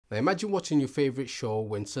Now imagine watching your favorite show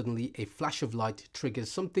when suddenly a flash of light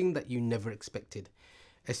triggers something that you never expected,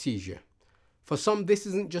 a seizure. For some, this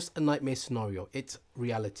isn't just a nightmare scenario, it's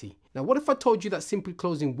reality. Now what if I told you that simply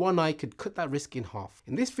closing one eye could cut that risk in half?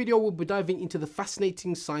 In this video, we'll be diving into the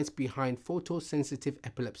fascinating science behind photosensitive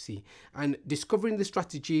epilepsy and discovering the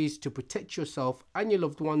strategies to protect yourself and your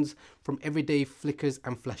loved ones from everyday flickers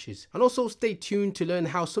and flashes. And also stay tuned to learn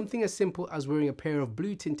how something as simple as wearing a pair of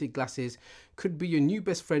blue tinted glasses could be your new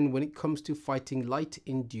best friend when it comes to fighting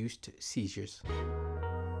light-induced seizures.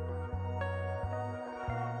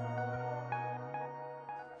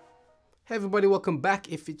 Hey everybody, welcome back.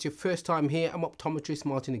 If it's your first time here, I'm Optometrist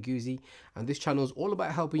Martin Oguzie, and this channel is all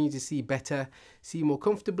about helping you to see better, see more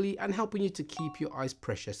comfortably, and helping you to keep your eyes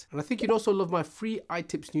precious. And I think you'd also love my free eye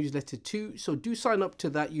tips newsletter too, so do sign up to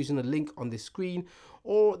that using the link on this screen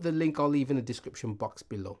or the link I'll leave in the description box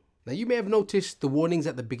below. Now you may have noticed the warnings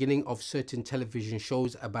at the beginning of certain television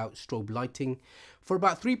shows about strobe lighting. For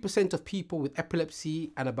about 3% of people with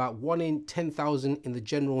epilepsy and about 1 in 10,000 in the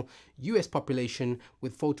general US population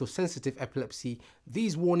with photosensitive epilepsy,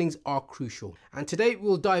 these warnings are crucial. And today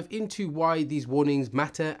we'll dive into why these warnings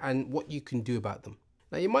matter and what you can do about them.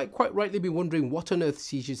 Now you might quite rightly be wondering what on earth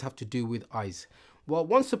seizures have to do with eyes. Well,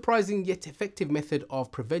 one surprising yet effective method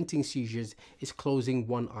of preventing seizures is closing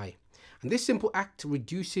one eye. And this simple act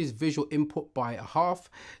reduces visual input by a half,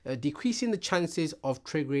 decreasing the chances of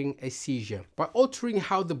triggering a seizure. By altering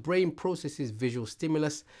how the brain processes visual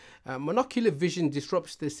stimulus, monocular vision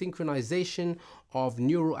disrupts the synchronization of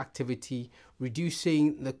neural activity,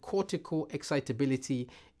 reducing the cortical excitability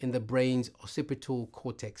in the brain's occipital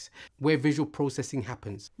cortex, where visual processing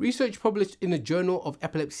happens. Research published in the Journal of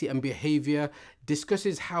Epilepsy and Behavior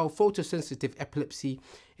discusses how photosensitive epilepsy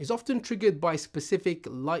is often triggered by specific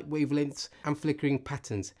light wavelengths and flickering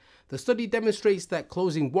patterns. The study demonstrates that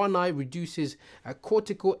closing one eye reduces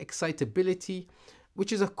cortical excitability,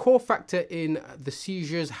 which is a core factor in the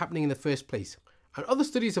seizures happening in the first place. And other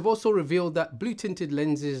studies have also revealed that blue-tinted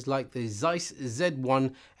lenses like the Zeiss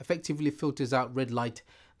Z1 effectively filters out red light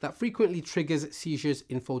that frequently triggers seizures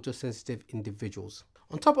in photosensitive individuals.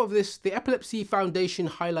 On top of this, the Epilepsy Foundation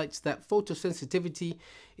highlights that photosensitivity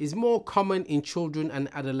is more common in children and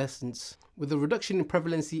adolescents, with a reduction in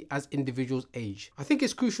prevalency as individuals age. I think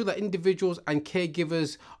it's crucial that individuals and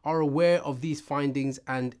caregivers are aware of these findings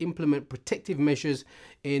and implement protective measures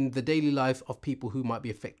in the daily life of people who might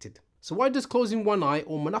be affected. So why does closing one eye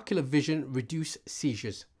or monocular vision reduce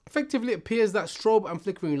seizures? Effectively, it appears that strobe and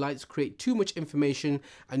flickering lights create too much information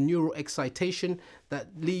and neural excitation that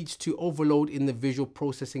leads to overload in the visual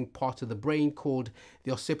processing part of the brain called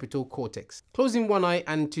the occipital cortex. Closing one eye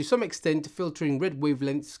and to some extent filtering red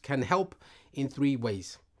wavelengths can help in 3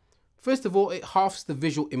 ways. First of all, it halves the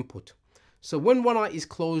visual input. So when one eye is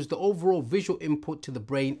closed, the overall visual input to the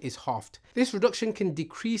brain is halved. This reduction can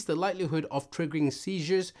decrease the likelihood of triggering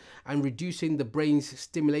seizures and reducing the brain's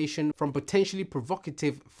stimulation from potentially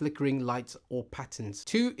provocative flickering lights or patterns.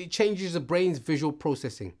 2, it changes the brain's visual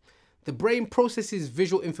processing. The brain processes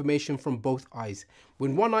visual information from both eyes.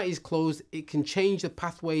 When one eye is closed, it can change the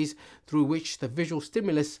pathways through which the visual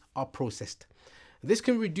stimulus are processed. This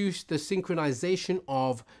can reduce the synchronization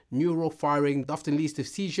of neural firing that often leads to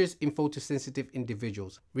seizures in photosensitive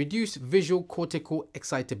individuals. Reduce visual cortical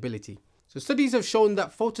excitability. So studies have shown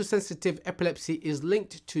that photosensitive epilepsy is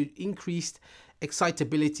linked to increased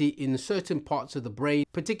excitability in certain parts of the brain,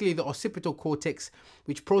 particularly the occipital cortex,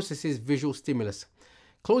 which processes visual stimulus.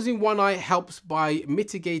 Closing one eye helps by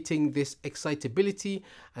mitigating this excitability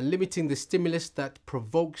and limiting the stimulus that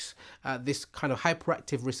provokes this kind of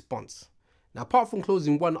hyperactive response. Now, apart from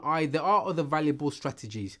closing one eye, there are other valuable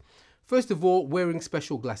strategies. First of all, wearing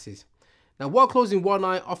special glasses. Now, while closing one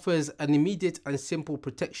eye offers an immediate and simple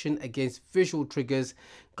protection against visual triggers,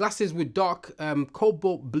 glasses with dark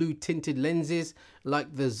cobalt blue tinted lenses,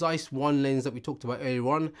 like the Zeiss 1 lens that we talked about earlier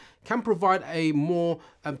on, can provide a more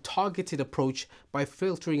targeted approach by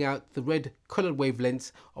filtering out the red colored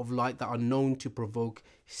wavelengths of light that are known to provoke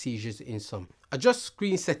seizures in some. Adjust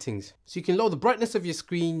screen settings. So you can lower the brightness of your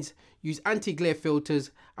screens, use anti-glare filters,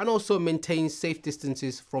 and also maintain safe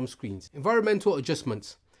distances from screens. Environmental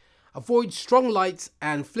adjustments. Avoid strong lights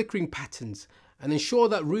and flickering patterns, and ensure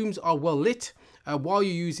that rooms are well lit while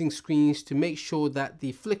you're using screens to make sure that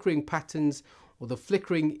the flickering patterns or the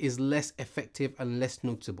flickering is less effective and less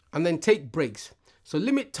noticeable. And then take breaks. So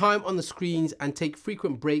limit time on the screens and take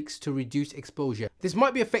frequent breaks to reduce exposure. This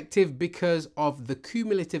might be effective because of the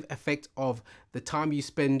cumulative effect of the time you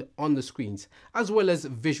spend on the screens, as well as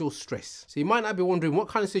visual stress. So you might not be wondering what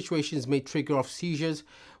kind of situations may trigger off seizures.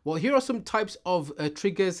 Well, here are some types of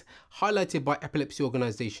triggers highlighted by epilepsy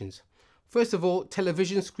organizations. First of all,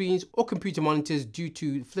 television screens or computer monitors due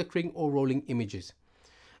to flickering or rolling images.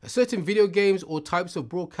 Certain video games or types of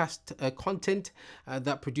broadcast content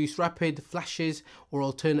that produce rapid flashes or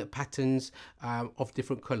alternate patterns of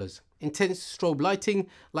different colors. Intense strobe lighting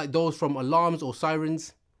like those from alarms or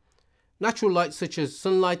sirens. Natural light such as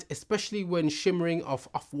sunlight, especially when shimmering off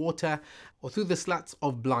water or through the slats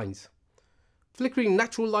of blinds. Flickering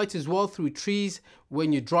natural light as well through trees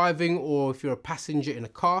when you're driving or if you're a passenger in a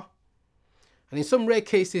car. And in some rare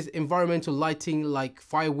cases, environmental lighting like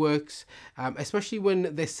fireworks, especially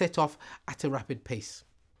when they're set off at a rapid pace.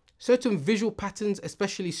 Certain visual patterns,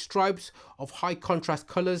 especially stripes of high contrast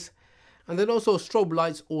colors, and then also strobe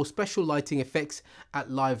lights or special lighting effects at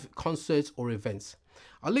live concerts or events.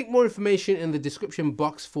 I'll link more information in the description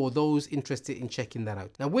box for those interested in checking that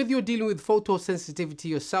out. Now, whether you're dealing with photosensitivity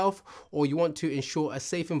yourself or you want to ensure a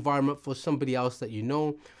safe environment for somebody else that you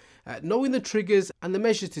know, knowing the triggers and the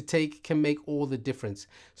measures to take can make all the difference.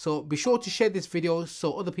 So be sure to share this video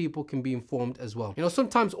so other people can be informed as well. You know,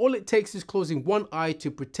 sometimes all it takes is closing one eye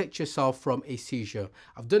to protect yourself from a seizure.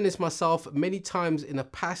 I've done this myself many times in the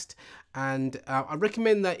past, and I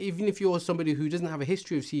recommend that even if you're somebody who doesn't have a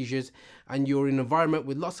history of seizures and you're in an environment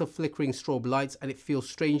with lots of flickering strobe lights and it feels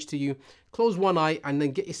strange to you, close one eye and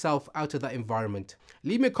then get yourself out of that environment.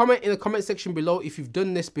 Leave me a comment in the comment section below if you've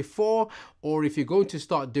done this before or if you're going to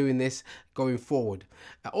start doing this going forward.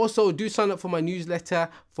 Also, do sign up for my newsletter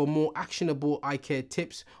for more actionable eye care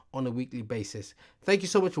tips on a weekly basis. Thank you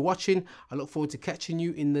so much for watching. I look forward to catching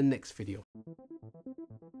you in the next video.